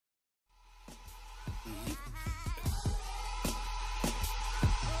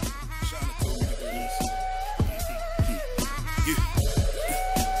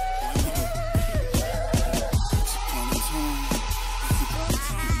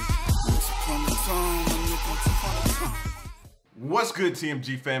What's good,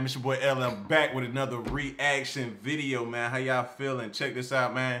 TMG fam? It's your boy LM back with another reaction video, man. How y'all feeling? Check this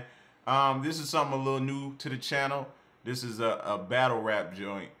out, man. This is something a little new to the channel. This is a battle rap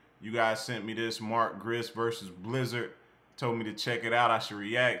joint. You guys sent me this, Mark GRIST versus Blizzard. Told me to check it out. I should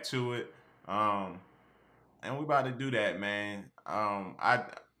react to it. And we about to do that, man.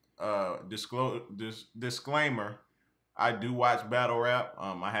 Disclaimer. I do watch battle rap.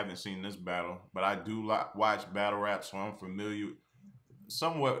 I haven't seen this battle, but I do watch battle rap, so I'm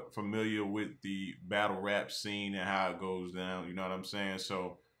somewhat familiar with the battle rap scene and how it goes down. You know what I'm saying?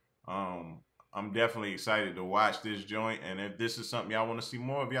 So I'm definitely excited to watch this joint. And if this is something y'all want to see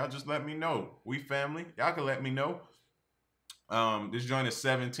more of, y'all just let me know. We family. Y'all can let me know. This joint is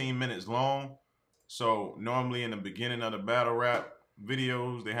 17 minutes long. So normally in the beginning of the battle rap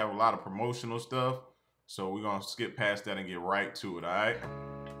videos, they have a lot of promotional stuff. So we're going to skip past that and get right to it, all right?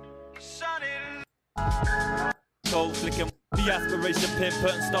 Go flicking the aspiration pin,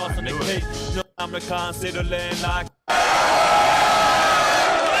 putting stars on the cake. No, I'm the consider laying like.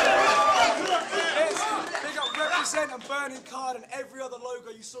 And Burning Card and every other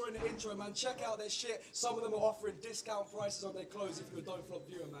logo you saw in the intro, man. Check out their shit. Some of them are offering discount prices on their clothes if you're a Don't Flop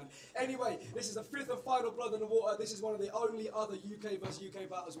viewer, man. Anyway, this is the fifth and final Blood in the Water. This is one of the only other UK versus UK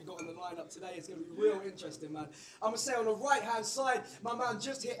battles we got in the lineup today. It's going to be real interesting, man. I'm going to say on the right-hand side, my man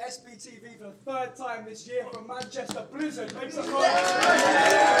just hit SBTV for the third time this year from Manchester, Blizzard. Make some noise.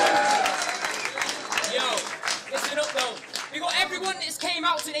 Yo, listen up though. We got everyone that's came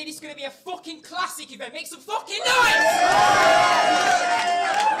out today. This is going to be a fucking classic event. Make some fucking noise!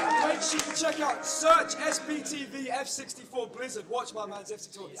 Make sure you check out, search SBTV F64 Blizzard. Watch my man's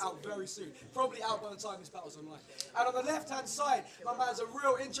F64 out very soon. Probably out by the time this battle's online. And on the left-hand side, my man's a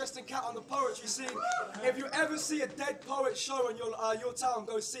real interesting cat on the poetry scene. If you ever see a dead poet show in your town,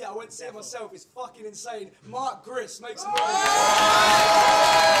 go see it. I went to see it myself. It's fucking insane. Mark GRIST, make some noise.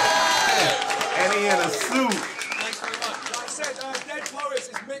 And he in a suit. Thanks very much. Like I said, Dead Poets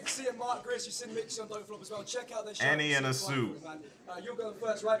is Mixie and Mark GRIST. You've seen Mixie on Don't Flop as well. Check out their show. And he in a suit. You're going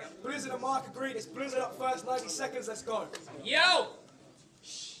first, right? Blizzard and Mark agreed. It's Blizzard up first. 90 seconds. Let's go. Yo!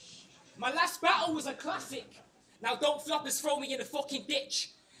 My last battle was a classic. Now Don't Flop has thrown me in a fucking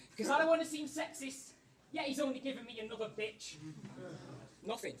ditch. Because I don't want to seem sexist. Yeah, he's only giving me another bitch.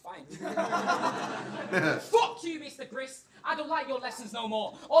 Nothing, fine. Fuck you, Mr. GRIST. I don't like your lessons no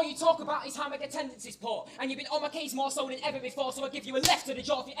more. All you talk about is how my attendance is poor. And you've been on my case more so than ever before, so I'll give you a left to the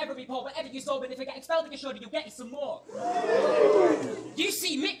jaw if you ever report. Whatever you sold, and if I get expelled, I can show you, you'll get you some more. You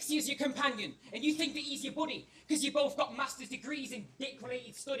see Mixie as your companion, and you think that he's your buddy, because you both got master's degrees in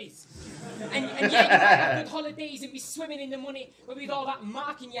dick-related studies. And yeah, you might have good holidays and be swimming in the money, but with all that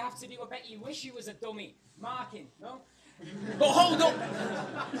marking you have to do, I bet you wish you was a dummy. Marking, no? But hold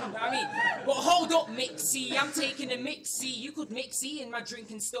up, Mixie, I'm taking a Mixie. You could Mixie and my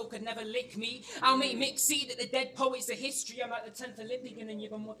drinking still could never lick me. I'll make Mixie that the dead poets are history. I'm like the 10th Olympic and then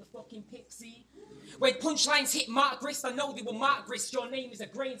you're a motherfucking pixie. When punchlines hit Mark GRIST, I know they will Mark GRIST. Your name is a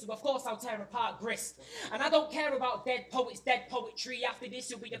grain, so of course I'll tear apart GRIST. And I don't care about dead poets, dead poetry. After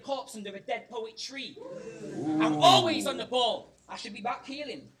this, you'll be the corpse under a dead poet tree. I'm always on the ball. I should be back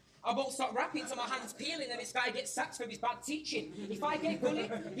healing. I won't start rapping till my hands peeling and this guy gets sacked for his bad teaching. If I get gully,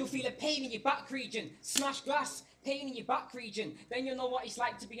 you'll feel a pain in your back region. Smash glass, pain in your back region. Then you'll know what it's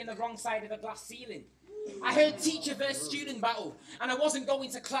like to be on the wrong side of a glass ceiling. I heard teacher versus student battle, and I wasn't going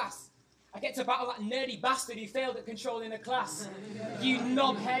to class. I get to battle that nerdy bastard who failed at controlling a class. You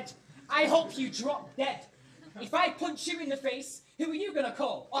knobhead, I hope you drop dead. If I punch you in the face, who are you gonna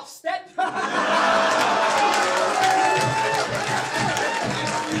call? Offstep?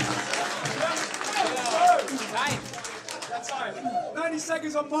 That's time. 90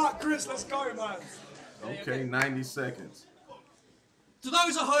 seconds on Mark GRIST. Let's go, man. Okay, 90 seconds. To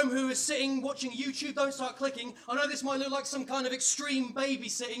those at home who are sitting watching YouTube, don't start clicking. I know this might look like some kind of extreme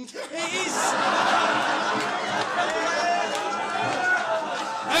babysitting. It is.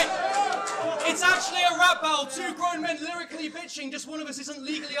 Hey, it's actually a rap battle. Two grown men lyrically bitching. Just one of us isn't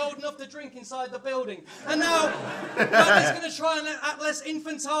legally old enough to drink inside the building. And now, Matt is going to try and act less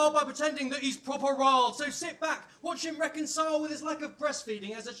infantile by pretending that he's proper riled. So sit back, watch him reconcile with his lack of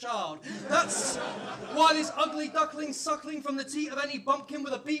breastfeeding as a child. That's why this ugly duckling suckling from the teat of any bumpkin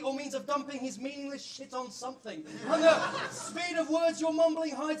with a beat or means of dumping his meaningless shit on something. And the speed of words you're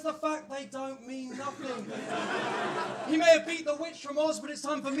mumbling hides the fact they don't mean nothing. He may have beat the witch from Oz, but it's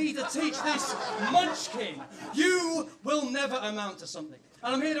time for me to teach this munchkin. You will never amount to something.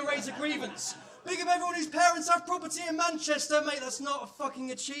 And I'm here to raise a grievance. Big up everyone whose parents have property in Manchester, mate. That's not a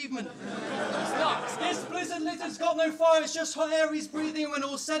fucking achievement. It's not. This blizzard lizard's got no fire. It's just hot air he's breathing. And when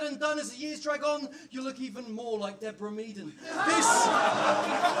all's said and done, as the years drag on, you look even more like Deborah Meaden.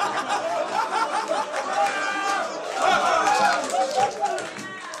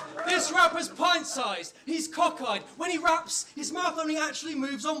 This rapper's pint-sized. He's cockeyed. When he raps, his mouth only actually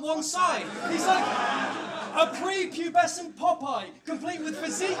moves on one side. He's like a pre-pubescent Popeye, complete with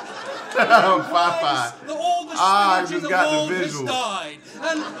physique. Popeye. That all the spinach in the world has died.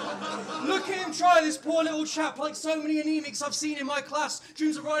 And look at him try, this poor little chap. Like so many anemics I've seen in my class,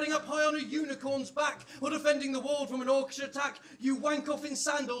 dreams of riding up high on a unicorn's back or defending the world from an orcish attack. You wank off in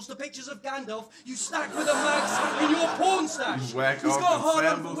sandals to pictures of Gandalf. You stack with a mags in your porn stash. He's got a hard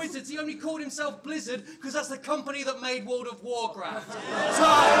on for wizards. He only called himself Blizzard because that's the company that made World of Warcraft.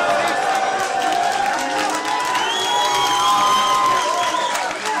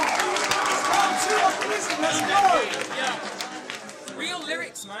 Let's go! Yo, real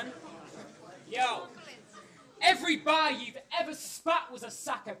lyrics, man. Yo, every bar you've ever spat was a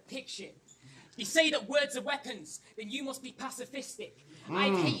sack of pig shit. You say that words are weapons, then you must be pacifistic.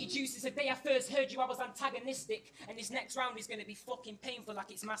 I've hated you since the day I first heard you, I was antagonistic. And this next round is going to be fucking painful like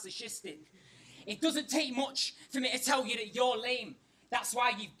it's masochistic. It doesn't take much for me to tell you that you're lame. That's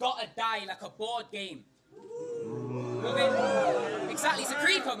why you've got to die like a board game. Exactly, it's a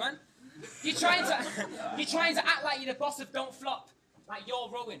creeper, man. You're trying to act like you're the boss of Don't Flop, like you're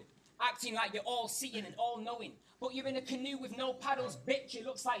rowing, acting like you're all seeing and all knowing. But you're in a canoe with no paddles, bitch. It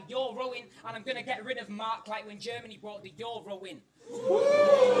looks like you're rowing, and I'm gonna get rid of Mark like when Germany brought the Euro in.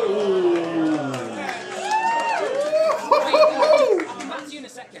 I'll come back to you in a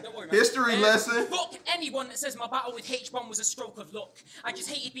second, don't worry, man. History lesson. Fuck anyone that says my battle with H-Bomb was a stroke of luck. I just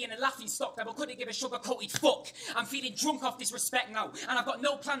hated being a laughing stock that I couldn't give a sugar-coated fuck. I'm feeling drunk off disrespect now, and I've got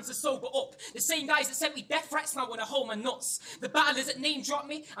no plans to sober up. The same guys that sent me death threats now wanna hold my nuts. The battlers that name drop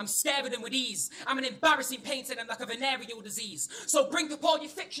me, I'm scared of them with ease. I'm an embarrassing pain to them like a venereal disease. So bring up all your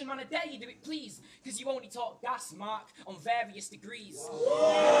fiction, man, I dare you do it, please. Because you only talk gas, Mark, on various degrees.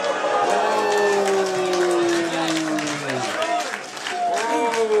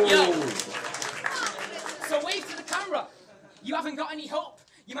 Yo. So wave to the camera. You haven't got any hope.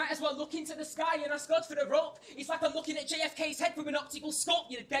 You might as well look into the sky and ask God for the rope. It's like I'm looking at JFK's head from an optical scope.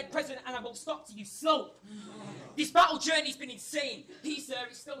 You're the dead president and I won't stop till you slope. This battle journey's been insane. Peace, sir,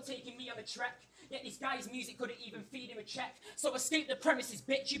 it's still taking me on a trek. Yet this guy's music couldn't even feed him a check. So escape the premises,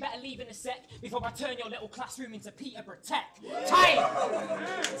 bitch. You better leave in a sec before I turn your little classroom into Peterborough Tech. Time!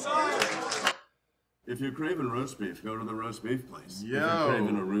 If you're craving roast beef, go to the roast beef place. Yo. If you're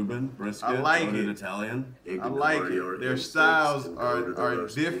craving a Reuben, brisket, I like an it. Italian, I like it. Their styles are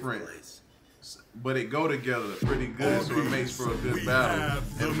different, but it go together pretty good, so it makes for a good battle.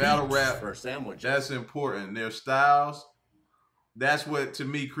 And battle rap, for a sandwich. that's important. Their styles, that's what to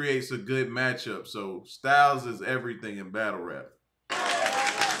me creates a good matchup. So styles is everything in battle rap.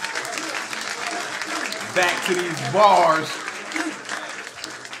 Back to these bars.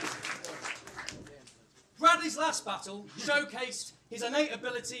 Bradley's last battle showcased his innate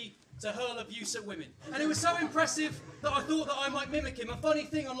ability to hurl abuse at women. And it was so impressive that I thought that I might mimic him. A funny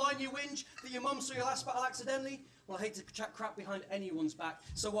thing, online you whinge that your mum saw your last battle accidentally. Well, I hate to chat crap behind anyone's back,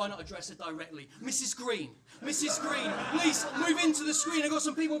 so why not address her directly? Mrs. Green, please move into the screen. I've got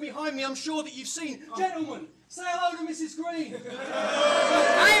some people behind me I'm sure that you've seen. Gentlemen, say hello to Mrs. Green.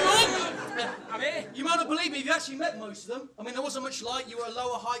 Hey, Mum! I'm here. You might not believe me if you actually met most of them. I mean, there wasn't much light. You were a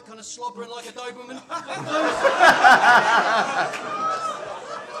lower height, kind of slobbering like a Doberman.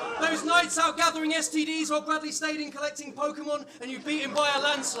 Those nights out gathering STDs while Bradley stayed in collecting Pokemon and you beat him by a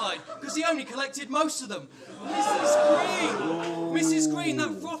landslide, because he only collected most of them. Mrs. Green,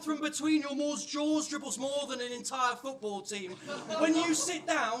 that froth from between your moore's jaws dribbles more than an entire football team. When you sit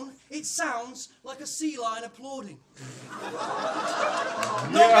down, it sounds like a sea lion applauding.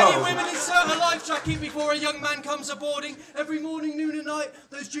 Not many women insert a life jacket before a young man comes aboarding. Every morning, noon and night,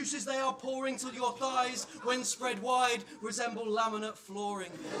 those juices they are pouring till your thighs, when spread wide, resemble laminate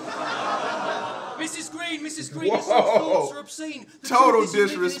flooring. Mrs. Green, your thoughts are obscene. The Total truth is you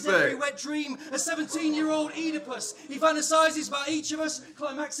live in his disrespect. every wet dream, a 17-year-old Oedipus. He fantasizes about each of us,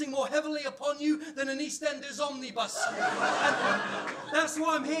 climaxing more heavily upon you than an EastEnders omnibus. And that's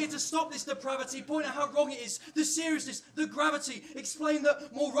why I'm here to stop this depravity, point out how wrong it is, the seriousness, the gravity, explain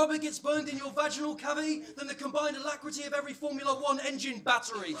that more rubber gets burned in your vaginal cavity than the combined alacrity of every Formula One engine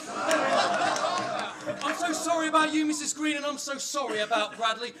battery. I'm so sorry about you, Mrs. Green, and I'm so sorry about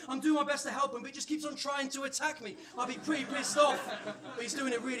Bradley. I'm doing my best to help him, but he just keeps on trying to attack me. I'll be pretty pissed off, but he's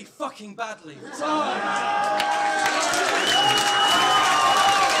doing it really fucking badly.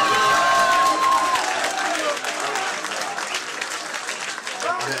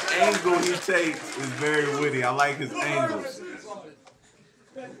 angle he takes is very witty. I like his angles.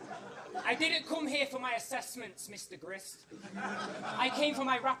 I didn't come here for my assessments, Mr. Grist. I came for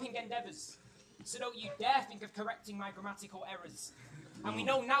my rapping endeavours. So don't you dare think of correcting my grammatical errors. And we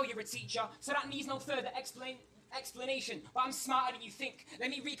know now you're a teacher, so that needs no further explanation. But I'm smarter than you think. Let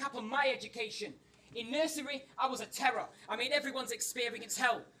me recap on my education. In nursery, I was a terror. I made everyone's experience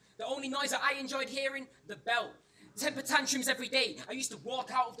hell. The only noise that I enjoyed hearing, the bell. Temper tantrums every day. I used to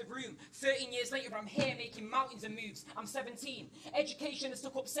walk out of the room. 13 years later, I'm here making mountains of moves. I'm 17. Education has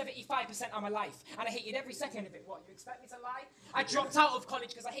took up 75% of my life. And I hated every second of it. What, you expect me to lie? I dropped out of college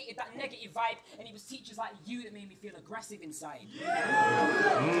because I hated that negative vibe. And it was teachers like you that made me feel aggressive inside.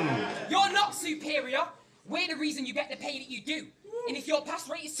 You're not superior. We're the reason you get the pay that you do. And if your pass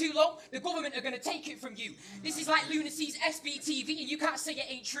rate is too low, the government are going to take it from you. This is like Lunacy's SBTV, and you can't say it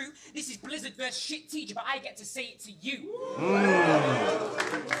ain't true. This is Blizzard versus shit teacher, but I get to say it to you.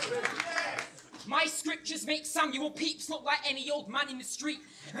 My scriptures make Samuel Pepys look like any old man in the street.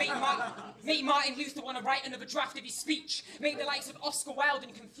 Make Martin Luther want to write another draft of his speech. Make the likes of Oscar Wilde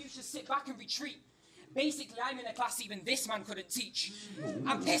and Confucius sit back and retreat. Basically, I'm in a class even this man couldn't teach.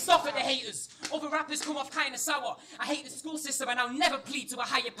 I'm pissed off at the haters. Other rappers come off kind of sour. I hate the school system and I'll never plead to a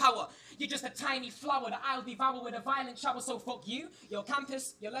higher power. You're just a tiny flower that I'll devour with a violent shower. So fuck you, your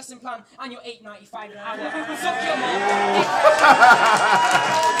campus, your lesson plan, and your $8.95 an hour. Suck your mom.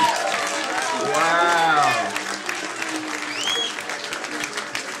 Wow.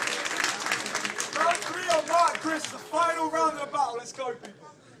 Round 3 on Mark, Chris, the final round of the battle. Let's go, people.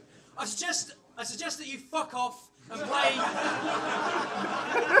 I suggest that you fuck off and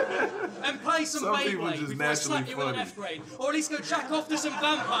play some people Beyblade just before I slap you with an naturally F grade. Or at least go jack off to some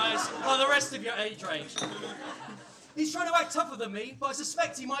vampires like the rest of your age range. He's trying to act tougher than me, but I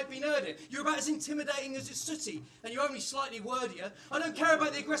suspect he might be nerdy. You're about as intimidating as his sooty, and you're only slightly wordier. I don't care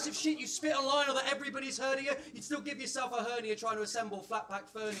about the aggressive shit you spit online or that everybody's heard of you. You'd still give yourself a hernia trying to assemble flat-pack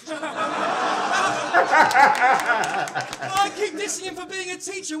furniture. I keep dissing him for being a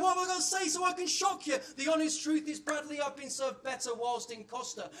teacher. What am I going to say so I can shock you? The honest truth is, Bradley, I've been served better whilst in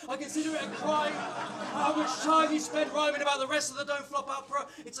Costa. I consider it a crime how much time you spend rhyming about the rest of the Don't Flop opera.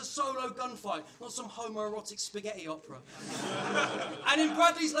 It's a solo gunfight, not some homoerotic spaghetti opera. And in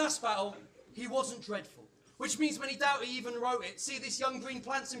Bradley's last battle, he wasn't dreadful. Which means when he doubted he even wrote it, see this young green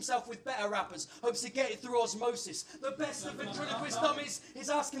plants himself with better rappers, hopes to get it through osmosis. The best of ventriloquist dummies,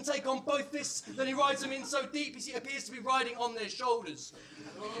 his ass can take on both fists, then he rides them in so deep he appears to be riding on their shoulders.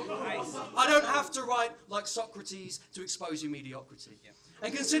 I don't have to write like Socrates to expose your mediocrity.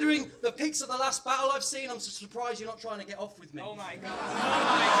 And considering the pics of the last battle I've seen, I'm surprised you're not trying to get off with me. Oh my God. Oh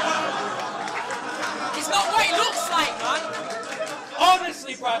my God. It's not what it looks like, man.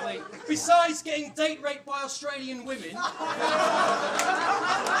 Honestly, Bradley, besides getting date raped by Australian women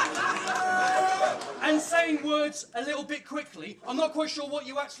and saying words a little bit quickly, I'm not quite sure what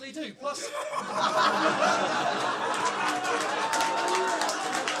you actually do. Plus,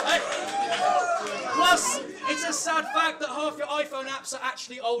 it's a sad fact that half your iPhone apps are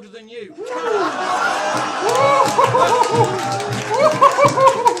actually older than you.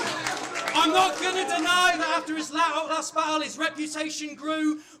 I'm not going to deny that after his last battle, his reputation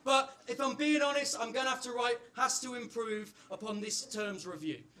grew, but if I'm being honest, I'm going to have to write, has to improve upon this term's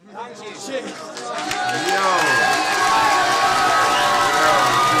review. Thank you. Cheers.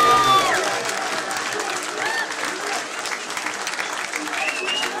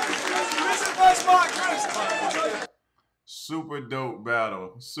 Super dope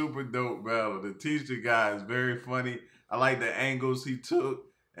battle. Super dope battle. The teacher guy is very funny. I like the angles he took.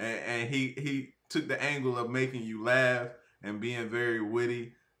 And he took the angle of making you laugh and being very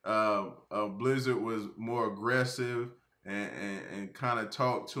witty. Blizzard was more aggressive and kind of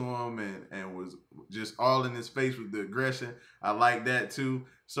talked to him and was just all in his face with the aggression. I like that too.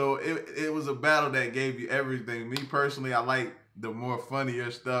 So it was a battle that gave you everything. Me personally, I like the more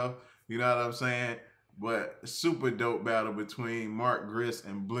funnier stuff. You know what I'm saying? But super dope battle between Mark Grist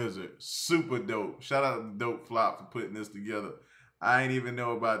and Blizzard. Super dope. Shout out to Dope Flop for putting this together. I ain't even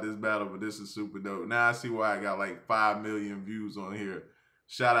know about this battle, but this is super dope. Now I see why I got like 5 million views on here.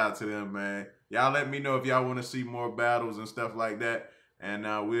 Shout out to them, man. Y'all let me know if y'all want to see more battles and stuff like that. And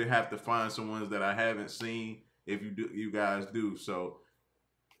we'll have to find some ones that I haven't seen if you guys do. So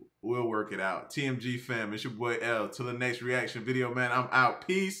we'll work it out. TMG fam, it's your boy L. Till the next reaction video, man. I'm out.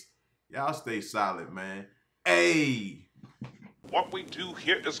 Peace. Y'all stay solid, man. Hey. What we do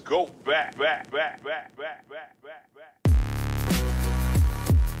here is go back.